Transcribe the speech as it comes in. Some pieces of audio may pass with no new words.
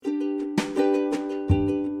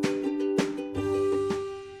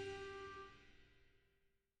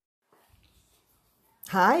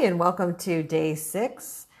Hi, and welcome to day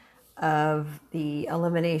 6 of the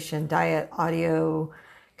Elimination Diet Audio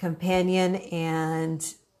Companion.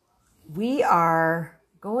 And we are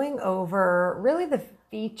going over really the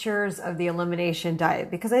features of the elimination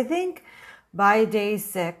diet, because I think by day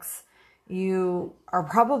 6, you are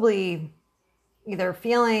probably either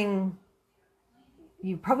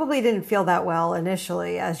you probably didn't feel that well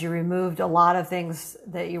initially as you removed a lot of things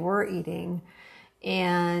that you were eating,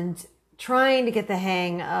 and trying to get the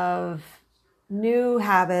hang of new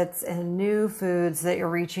habits and new foods that you're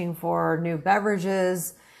reaching for, new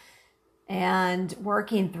beverages, and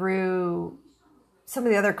working through some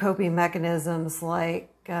of the other coping mechanisms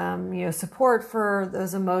like support for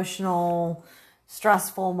those emotional,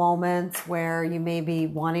 stressful moments where you may be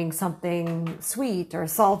wanting something sweet or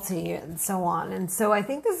salty and so on. And so I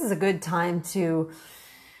think this is a good time to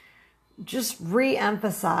just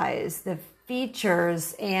re-emphasize the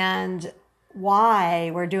features and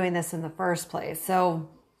why we're doing this in the first place. So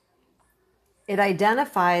it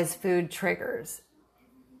identifies food triggers,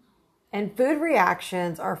 and food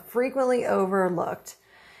reactions are frequently overlooked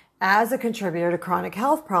as a contributor to chronic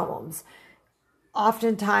health problems.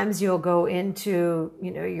 Oftentimes you'll go into,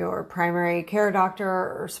 your primary care doctor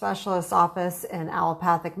or specialist office in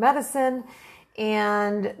allopathic medicine,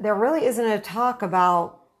 and there really isn't a talk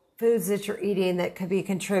about foods that you're eating that could be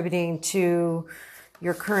contributing to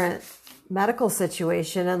your current medical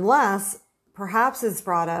situation, unless perhaps it's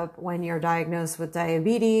brought up when you're diagnosed with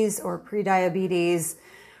diabetes or prediabetes,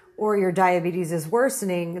 or your diabetes is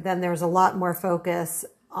worsening. Then there's a lot more focus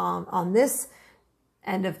on this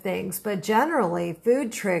end of things. But generally,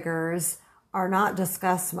 food triggers are not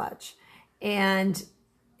discussed much. And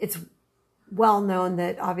it's well known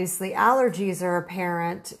that obviously allergies are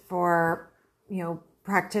apparent for,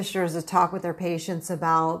 practitioners to talk with their patients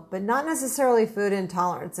about, but not necessarily food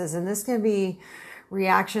intolerances. And this can be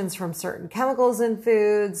reactions from certain chemicals in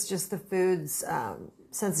foods, just the food's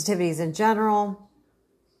sensitivities in general.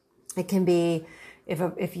 It can be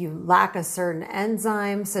if you lack a certain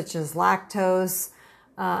enzyme, such as lactose,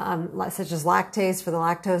 such as lactase for the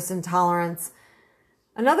lactose intolerance.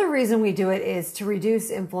 Another reason we do it is to reduce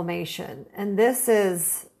inflammation. And this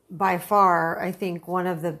is by far, I think, one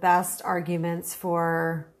of the best arguments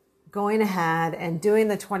for going ahead and doing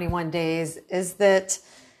the 21 days is that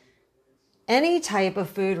any type of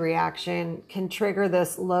food reaction can trigger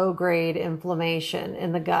this low-grade inflammation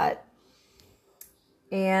in the gut.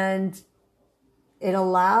 And it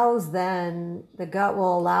allows then, the gut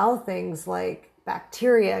will allow things like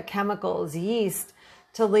bacteria, chemicals, yeast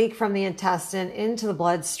to leak from the intestine into the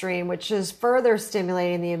bloodstream, which is further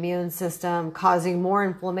stimulating the immune system, causing more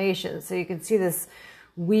inflammation. So you can see this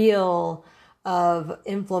wheel of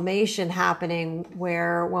inflammation happening,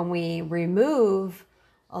 where when we remove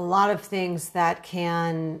a lot of things that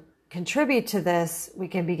can contribute to this, we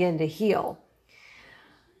can begin to heal.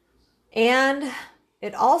 And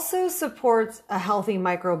it also supports a healthy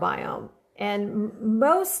microbiome. And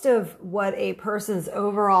most of what a person's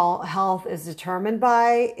overall health is determined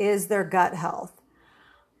by is their gut health.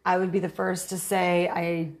 I would be the first to say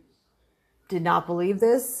I did not believe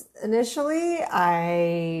this initially.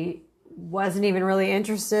 I wasn't even really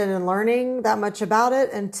interested in learning that much about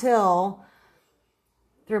it until,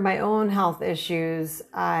 through my own health issues,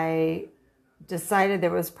 I decided there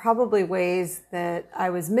was probably ways that I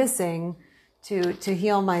was missing to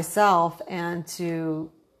heal myself and to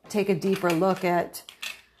take a deeper look at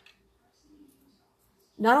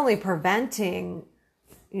not only preventing,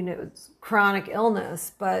 chronic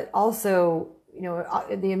illness, but also,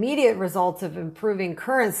 the immediate results of improving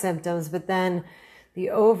current symptoms, but then the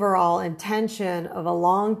overall intention of a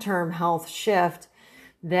long-term health shift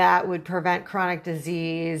that would prevent chronic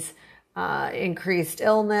disease, increased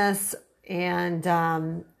illness,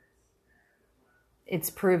 and it's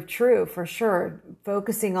proved true for sure.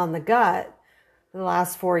 Focusing on the gut the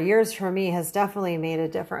last 4 years for me has definitely made a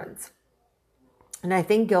difference. And I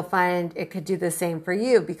think you'll find it could do the same for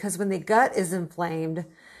you, because when the gut is inflamed,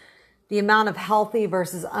 the amount of healthy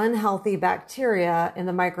versus unhealthy bacteria in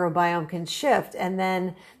the microbiome can shift. And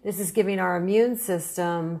then this is giving our immune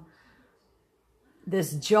system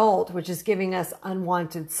this jolt, which is giving us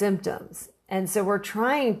unwanted symptoms. And so we're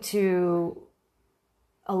trying to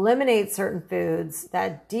eliminate certain foods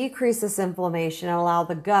that decrease this inflammation and allow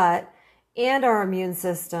the gut and our immune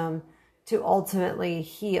system to ultimately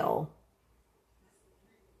heal.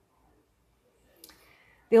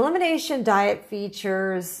 The elimination diet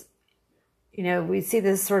features, we see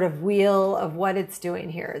this sort of wheel of what it's doing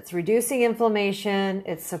here. It's reducing inflammation.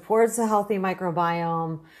 It supports a healthy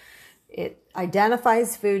microbiome. It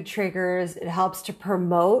identifies food triggers. It helps to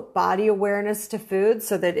promote body awareness to food,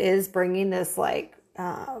 so that it is bringing this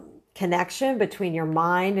connection between your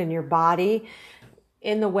mind and your body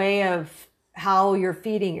in the way of how you're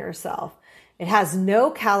feeding yourself. It has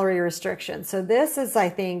no calorie restriction. So this is, I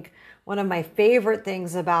think, one of my favorite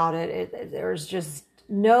things about it. There's just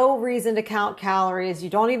no reason to count calories. You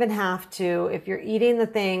don't even have to. If you're eating the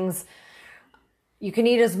things, you can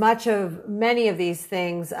eat as much of many of these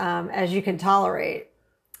things as you can tolerate.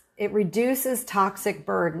 It reduces toxic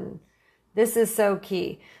burden. This is so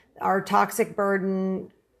key. Our toxic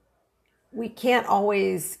burden, we can't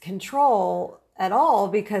always control at all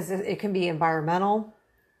because it can be environmental.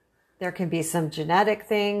 There can be some genetic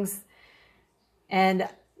things. And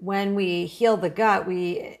when we heal the gut,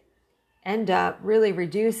 we end up really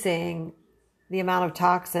reducing the amount of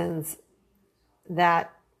toxins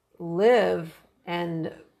that live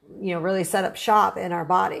and, really set up shop in our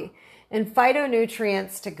body. And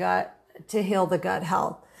phytonutrients to heal the gut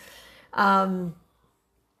health.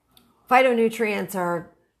 Phytonutrients are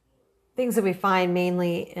things that we find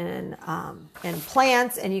mainly in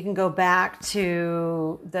plants, and you can go back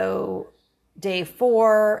to day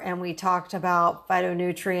 4, and we talked about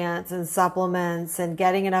phytonutrients and supplements and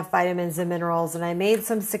getting enough vitamins and minerals. And I made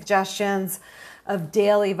some suggestions of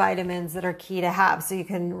daily vitamins that are key to have. So you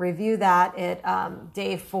can review that at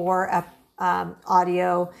day 4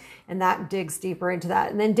 audio, and that digs deeper into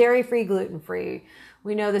that. And then dairy-free, gluten-free.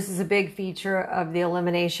 We know this is a big feature of the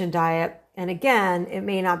elimination diet. And again, it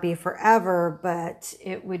may not be forever, but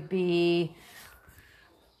it would be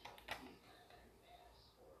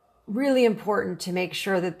really important to make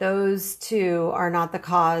sure that those two are not the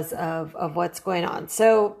cause of what's going on.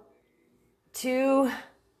 So to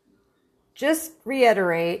just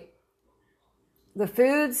reiterate, the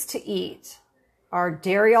foods to eat are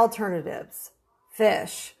dairy alternatives,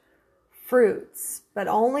 fish, fruits, but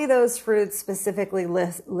only those fruits specifically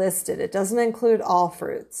listed. It doesn't include all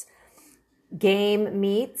fruits. Game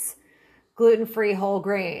meats, gluten-free whole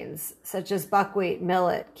grains, such as buckwheat,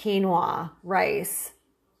 millet, quinoa, rice,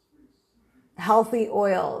 healthy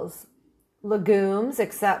oils, legumes,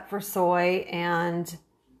 except for soy and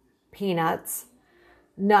peanuts,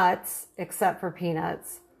 nuts, except for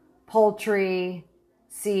peanuts, poultry,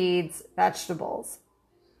 seeds, vegetables.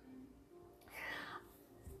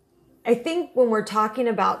 I think when we're talking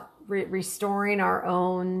about restoring our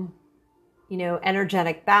own,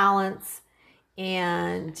 energetic balance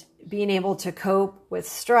and being able to cope with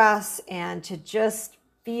stress and to just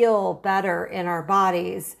feel better in our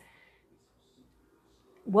bodies,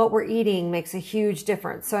 what we're eating makes a huge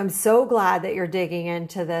difference. So I'm so glad that you're digging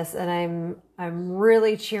into this, and I'm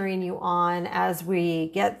really cheering you on as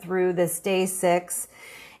we get through this day 6.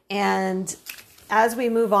 And as we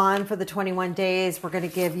move on for the 21 days, we're going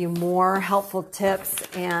to give you more helpful tips,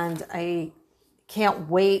 and I can't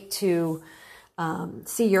wait to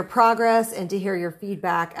see your progress and to hear your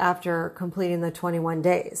feedback after completing the 21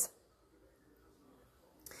 days.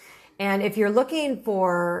 And if you're looking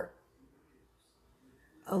for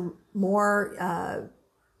more,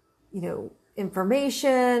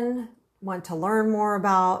 information, want to learn more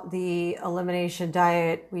about the elimination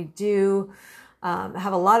diet, we do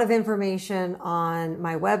have a lot of information on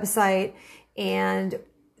my website, and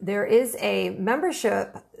there is a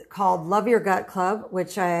membership called Love Your Gut Club,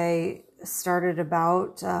 which I started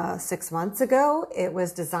about 6 months ago. It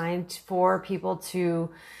was designed for people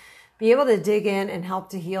to be able to dig in and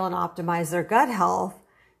help to heal and optimize their gut health,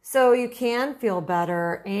 so you can feel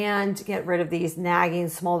better and get rid of these nagging,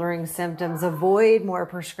 smoldering symptoms, avoid more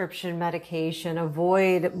prescription medication,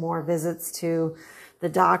 avoid more visits to the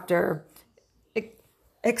doctor,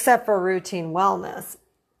 except for routine wellness.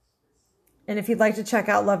 And if you'd like to check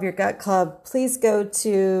out Love Your Gut Club, please go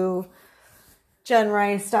to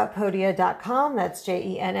jennrice.podia.com. That's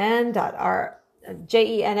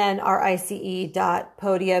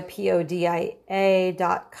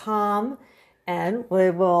jennrice.podia.com. And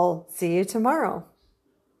we will see you tomorrow.